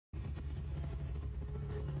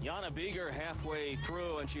Jana Bieger halfway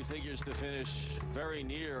through, and she figures to finish very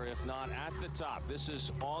near, if not at the top. This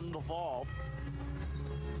is on the vault.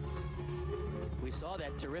 We saw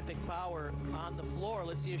that terrific power on the floor.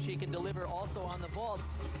 Let's see if she can deliver also on the vault.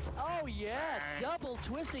 Oh, yeah, double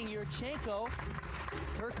twisting Yurchenko.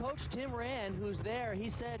 Her coach, Tim Rand, who's there, he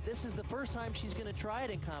said this is the first time she's going to try it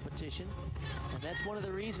in competition. And that's one of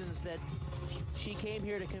the reasons that she came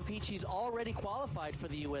here to compete. She's already qualified for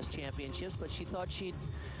the U.S. Championships, but she thought she'd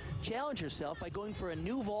challenge herself by going for a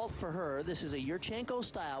new vault for her. This is a Yurchenko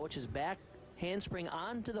style, which is back handspring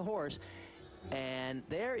onto the horse. And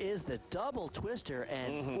there is the double twister,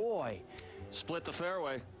 and boy. Split the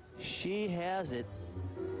fairway. She has it.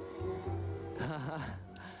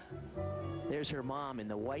 There's her mom in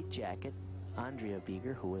the white jacket, Andrea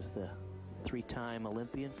Bieger, who was the 3-time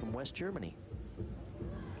Olympian from West Germany.